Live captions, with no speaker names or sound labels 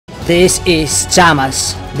This is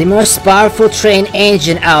Thomas, the most powerful train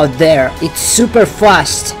engine out there. It's super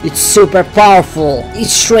fast, it's super powerful.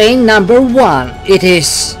 It's train number 1. It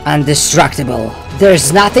is indestructible.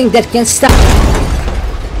 There's nothing that can stop.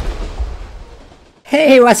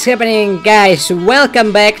 Hey, what's happening, guys?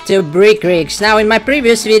 Welcome back to Brickrigs. Now, in my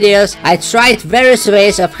previous videos, I tried various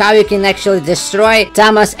ways of how you can actually destroy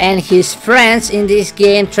Thomas and his friends in this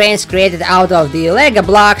game, trains created out of the Lego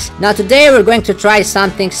blocks. Now, today we're going to try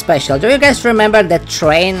something special. Do you guys remember that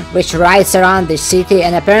train which rides around the city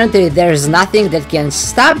and apparently there's nothing that can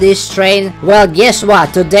stop this train? Well, guess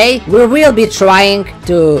what? Today we will be trying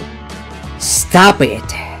to stop it.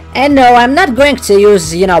 And no, I'm not going to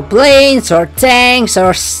use, planes or tanks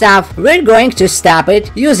or stuff. We're going to stop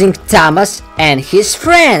it using Thomas and his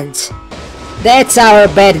friends. That's our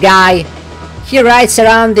bad guy. He rides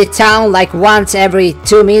around the town like once every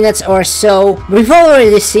 2 minutes or so. We've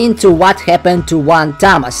already seen to what happened to one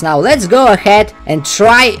Thomas. Now let's go ahead and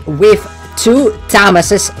try with 2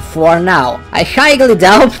 Thomases for now. I highly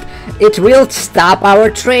doubt it will stop our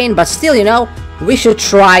train, but still, we should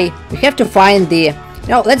try. We have to find the...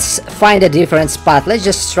 let's find a different spot. Let's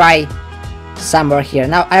just try somewhere here.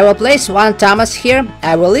 Now, I will place one Thomas here.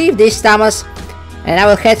 I will leave this Thomas, and I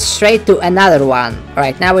will head straight to another one.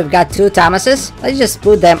 Alright, now we've got 2 Thomases. Let's just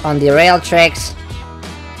put them on the rail tracks.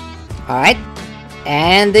 Alright.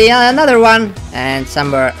 And another one. And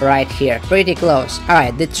somewhere right here. Pretty close.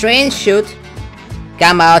 Alright, the train should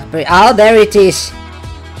come out. Oh, there it is.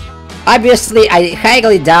 Obviously, I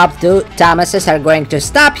highly doubt 2 Thomases are going to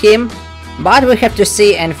stop him. But we have to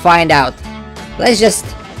see and find out. Let's just...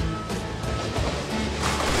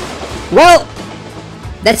 Well,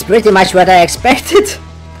 that's pretty much what I expected.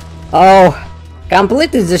 Oh,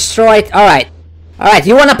 completely destroyed. Alright. Alright,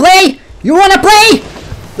 you wanna play? You wanna play?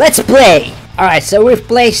 Let's play. Alright, so we've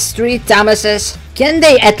placed 3 Thomases. Can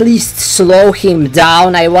they at least slow him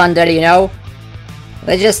down, I wonder,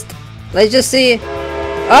 Let's just see.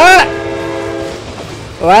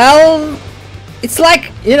 Well... It's like,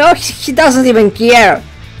 he doesn't even care.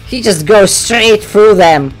 He just goes straight through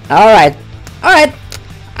them. Alright. Alright.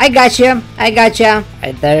 I gotcha.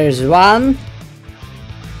 Right, there's one.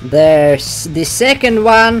 There's the second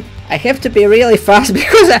one. I have to be really fast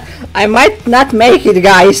because I might not make it,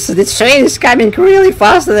 guys. The train is coming really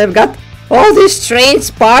fast and I've got all these trains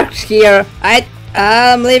parked here.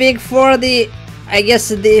 I'm leaving for the, I guess,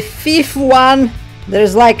 the 5th one.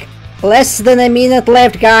 There's like... less than a minute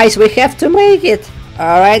left, guys. We have to make it.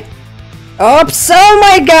 Alright. Oops. Oh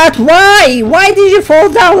my god. Why? Why did you fall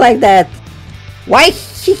down like that? Why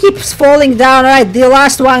he keeps falling down? Alright, the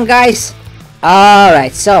last one, guys.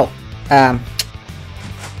 Alright, so.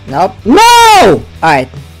 Nope. No! Alright.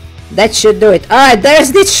 That should do it. Alright, there's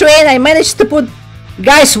the train. I managed to put...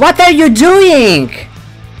 Guys, what are you doing?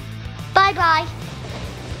 Bye-bye.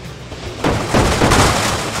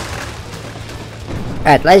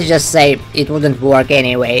 Alright, let's just say it wouldn't work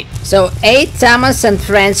anyway. So 8 Thomas and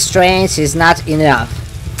Friends trains is not enough.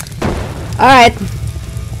 Alright.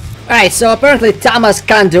 Alright, so apparently Thomas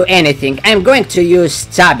can't do anything. I'm going to use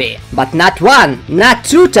Tubby. But not 1, not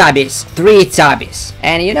 2 Tubbies, 3 Tubbies.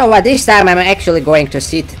 And you know what, this time I'm actually going to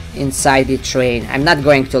sit inside the train. I'm not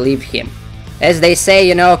going to leave him. As they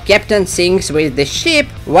say, captain sings with the ship.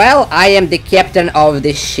 Well, I am the captain of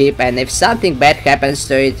the ship, and if something bad happens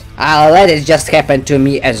to it, I'll let it just happen to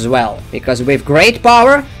me as well. Because with great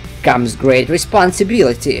power comes great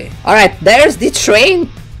responsibility. Alright, there's the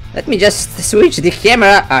train. Let me just switch the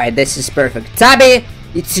camera. Alright, this is perfect. Tubby,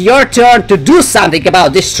 it's your turn to do something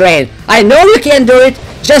about this train. I know you can do it.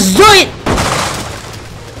 Just do it!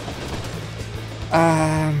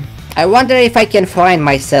 I wonder if I can find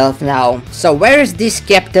myself now. So where is this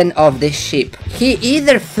captain of the ship? He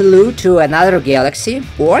either flew to another galaxy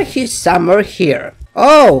or he's somewhere here.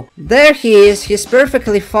 Oh, there he is. He's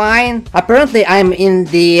perfectly fine. Apparently I'm in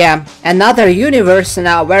the another universe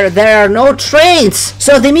now where there are no trains.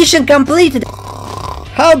 So the mission completed.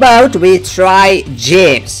 How about we try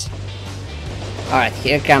James? Alright,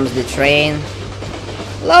 here comes the train.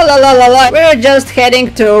 La la la la la, we're just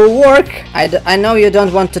heading to work. I know you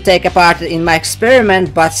don't want to take a part in my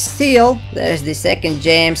experiment, but still. There's the second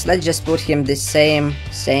James. Let's just put him the same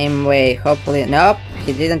way. Hopefully, nope,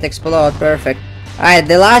 he didn't explode. Perfect. Alright,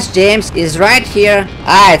 the last James is right here.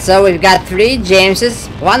 Alright, so we've got 3 Jameses.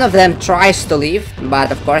 One of them tries to leave,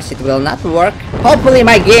 but of course it will not work. Hopefully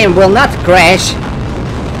my game will not crash.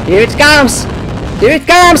 Here it comes. Here it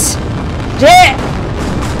comes.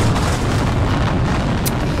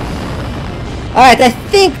 Alright, I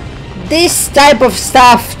think this type of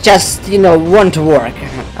stuff just, won't work.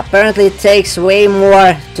 Apparently it takes way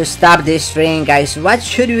more to stop this train, guys. What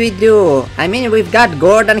should we do? I mean, we've got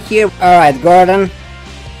Gordon here. Alright, Gordon.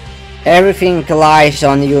 Everything lies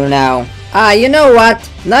on you now. You know what?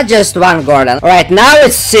 Not just one Gordon. Alright, now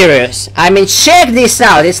it's serious. I mean, check this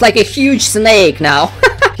out. It's like a huge snake now.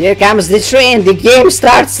 Here comes the train. The game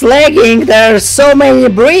starts lagging. There are so many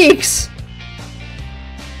bricks.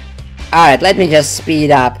 Alright, let me just speed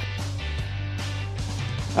up.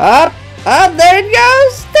 Up, up, there it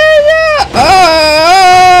goes. There it goes. Oh!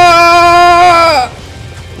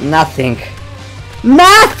 Nothing.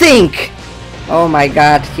 Nothing! Oh my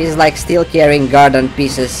god, he's like still carrying garden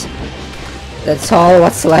pieces. That's all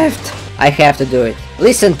what's left. I have to do it.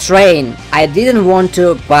 Listen, train, I didn't want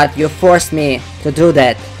to, but you forced me to do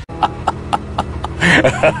that.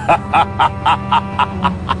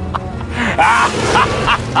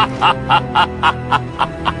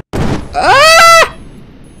 Ah!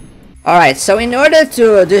 Alright, so in order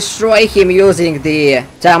to destroy him using the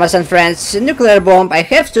Thomas and Friends nuclear bomb, I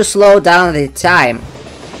have to slow down the time.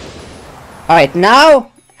 Alright,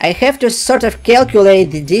 now I have to sort of calculate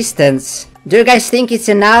the distance. Do you guys think it's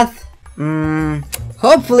enough?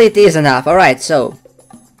 Hopefully it is enough. Alright, so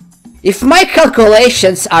if my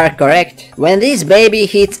calculations are correct, when this baby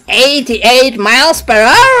hits 88 miles per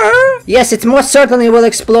hour, yes, it most certainly will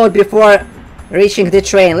explode before reaching the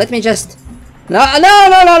train. Let me just... No,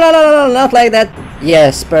 not like that.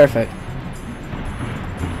 Yes, perfect.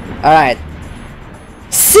 Alright.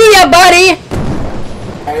 See ya, buddy!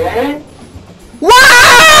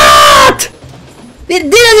 What? It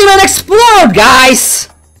didn't even explode, guys!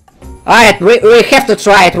 Alright, we have to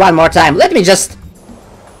try it one more time. Let me just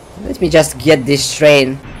get this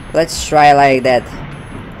train. Let's try like that.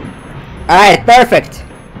 Alright, perfect.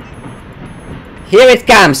 Here it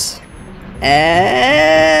comes.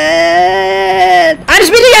 And I'm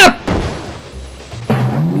speeding up!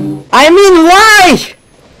 I mean, why?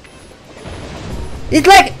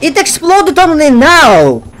 It exploded only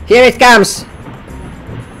now. Here it comes.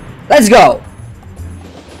 Let's go.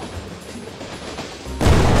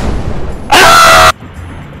 Ah!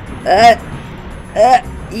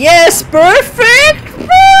 Yes, perfect!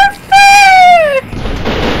 Perfect!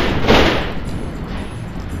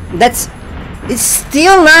 It's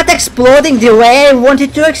still not exploding the way I want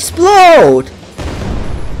it to explode!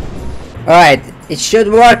 Alright, it should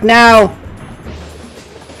work now.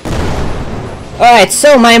 Alright,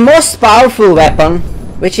 so my most powerful weapon,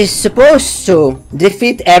 which is supposed to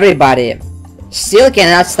defeat everybody, still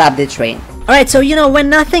cannot stop the train. Alright, so you know, when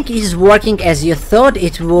nothing is working as you thought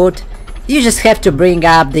it would, you just have to bring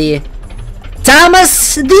up the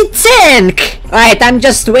Thomas the Tank! Alright, I'm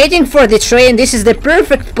just waiting for the train. This is the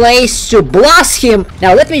perfect place to blast him.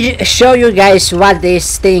 Now let me show you guys what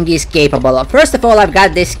this thing is capable of. First of all, I've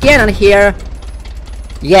got this cannon here.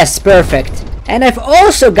 Yes, perfect. And I've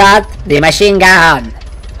also got the machine gun.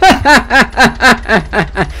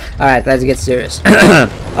 Alright, let's get serious.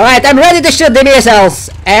 Alright, I'm ready to shoot the missiles.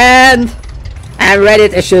 And I'm ready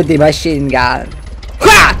to shoot the machine gun.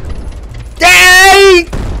 Ha! Dang!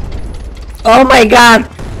 Oh my god!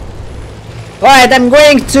 Alright, I'm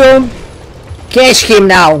going to catch him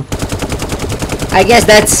now. I guess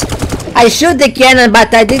that's... I shoot the cannon,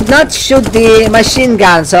 but I did not shoot the machine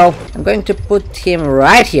gun, so I'm going to put him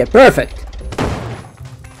right here. Perfect.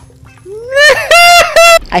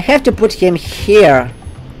 I have to put him here.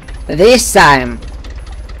 This time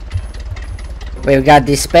we've got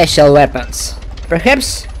these special weapons.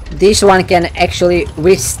 Perhaps this one can actually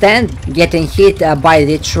withstand getting hit by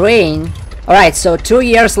the train. Alright, so 2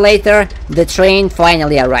 years later, the train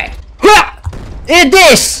finally arrived. Ha! Eat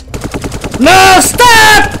this! No,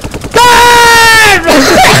 stop! Stop!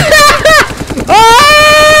 Ah!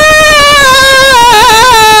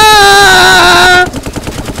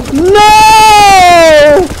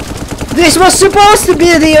 No! This was supposed to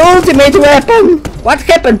be the ultimate weapon! What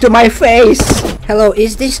happened to my face? Hello,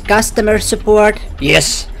 is this customer support?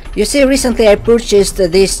 Yes. You see, recently I purchased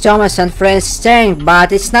this Thomas and Friends tank,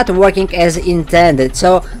 but it's not working as intended,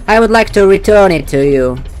 so I would like to return it to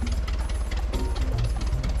you.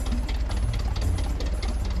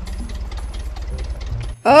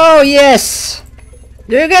 Oh yes!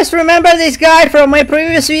 Do you guys remember this guy from my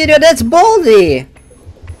previous video? That's Baldy!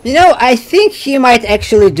 You know, I think he might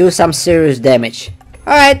actually do some serious damage.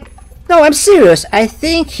 Alright. No, I'm serious. I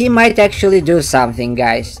think he might actually do something,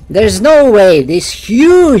 guys. There's no way this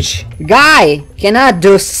huge guy cannot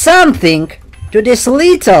do something to this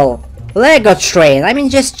little Lego train. I mean,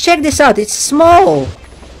 just check this out. It's small.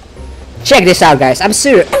 Check this out, guys. I'm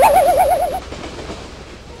serious.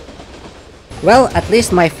 Well, at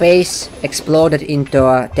least my face exploded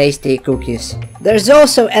into tasty cookies. There's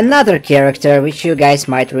also another character which you guys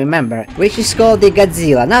might remember, which is called the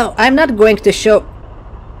Godzilla. Now, I'm not going to show...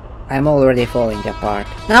 I'm already falling apart.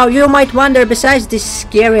 Now, you might wonder, besides this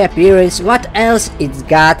scary appearance, what else it's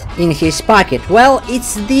got in his pocket? Well,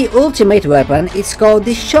 it's the ultimate weapon. It's called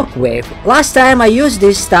the Shockwave. Last time I used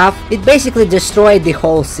this stuff, it basically destroyed the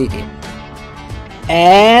whole city.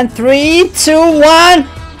 And 3, 2, 1...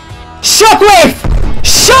 Shockwave!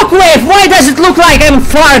 Shockwave! Why does it look like I'm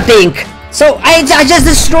farting? So I just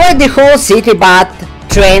destroyed the whole city, but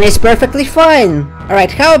train is perfectly fine.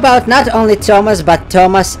 Alright, how about not only Thomas, but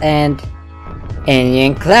Thomas and Annie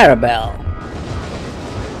and Clarabelle?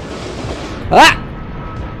 Ah!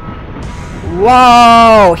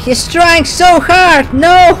 Whoa! He's trying so hard!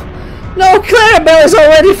 No! No, Clarabelle is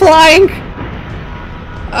already flying!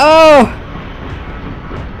 Oh!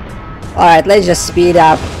 Alright, let's just speed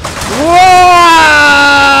up. Whoa!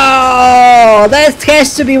 That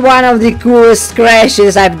has to be one of the coolest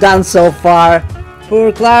crashes I've done so far.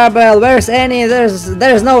 Poor Clarabelle, where's Annie?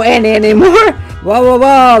 There's no Annie anymore. Whoa, whoa,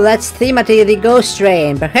 whoa, that's Timothy the Ghost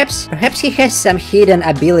Train. Perhaps he has some hidden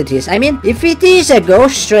abilities. I mean, if it is a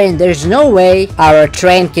ghost train, there's no way our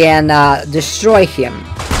train can destroy him.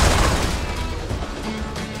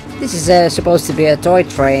 This is supposed to be a toy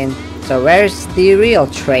train. So where's the real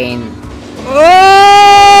train?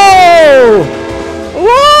 Oh!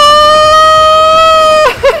 Whoa!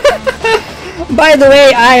 By the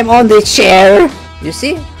way, I'm on the chair. You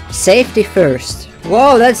see? Safety first.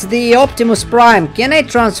 Whoa, that's the Optimus Prime. Can I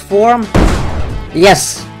transform?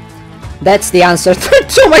 Yes. That's the answer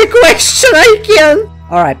to my question. I can.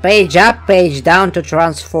 Alright, page up, page down to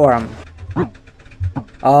transform.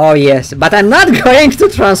 Oh yes, but I'm not going to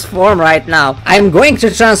transform right now. I'm going to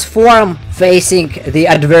transform facing the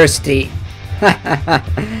adversity.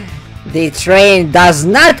 The train does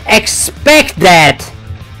not expect that.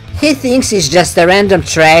 He thinks it's just a random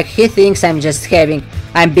track. He thinks I'm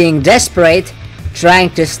being desperate,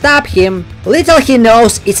 trying to stop him. Little he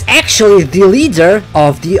knows it's actually the leader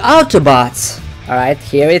of the Autobots. Alright,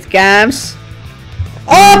 here it comes.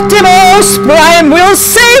 Optimus Prime will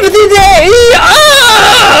save the day!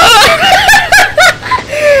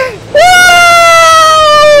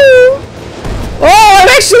 Oh, I've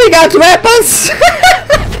actually got weapons!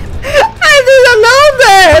 I didn't know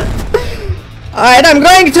that! Alright, I'm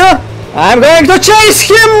going to chase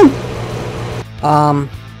him!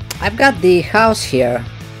 I've got the house here.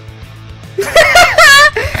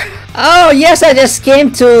 Oh, yes, I just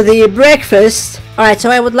came to the breakfast. Alright, so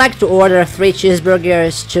I would like to order 3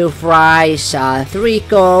 cheeseburgers, 2 fries, 3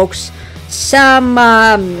 cokes, some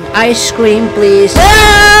ice cream, please.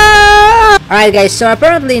 Alright guys, so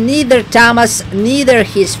apparently neither Thomas, neither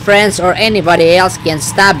his friends or anybody else can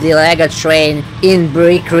stop the Lego train in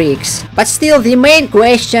Brick Creeks. But still, the main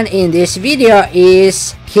question in this video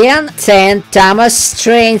is, can 10 Thomas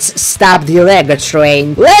trains stop the Lego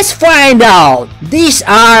train? Let's find out! These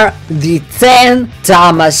are the 10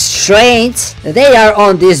 Thomas trains. They are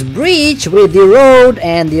on this bridge with the road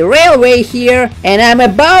and the railway here, and I'm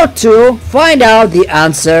about to find out the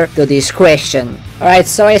answer to this question. Alright,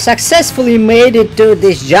 so I successfully made it to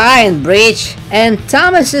this giant bridge, and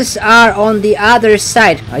Thomases are on the other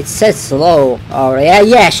side. It says slow. Oh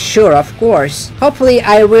yeah, sure, of course. Hopefully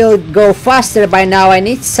I will go faster by now. I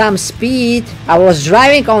need some speed. I was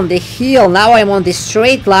driving on the hill, now I'm on the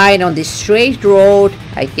straight line, on the straight road.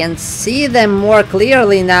 I can see them more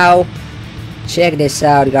clearly now. Check this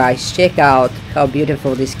out, guys. Check out how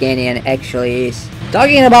beautiful this canyon actually is.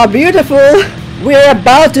 Talking about beautiful, we're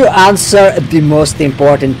about to answer the most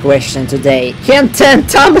important question today. Can 10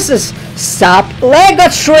 Thomases stop Lego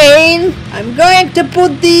train? I'm going to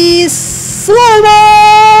put these slow-mo!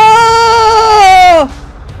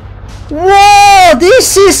 Whoa,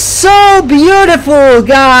 this is so beautiful,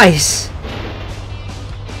 guys!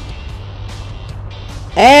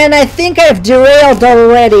 And I think I've derailed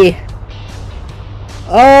already.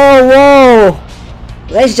 Oh, whoa!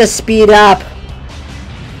 Let's just speed up.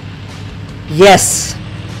 Yes.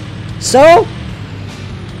 So,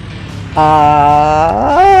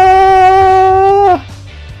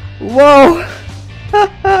 whoa.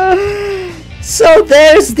 So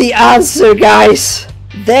there's the answer, guys.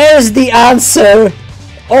 There's the answer.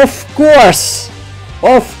 Of course,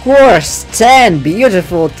 10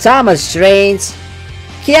 beautiful Thomas trains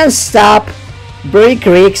can stop Brick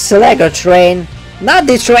Creek's Lego train. Not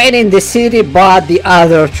the train in the city, but the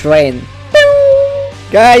other train.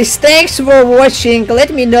 Guys, thanks for watching.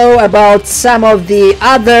 Let me know about some of the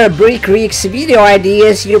other Brickreeks video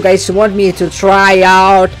ideas you guys want me to try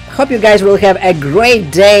out. Hope you guys will have a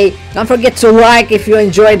great day. Don't forget to like if you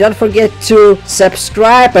enjoyed. Don't forget to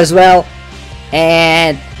subscribe as well.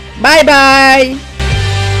 And bye bye.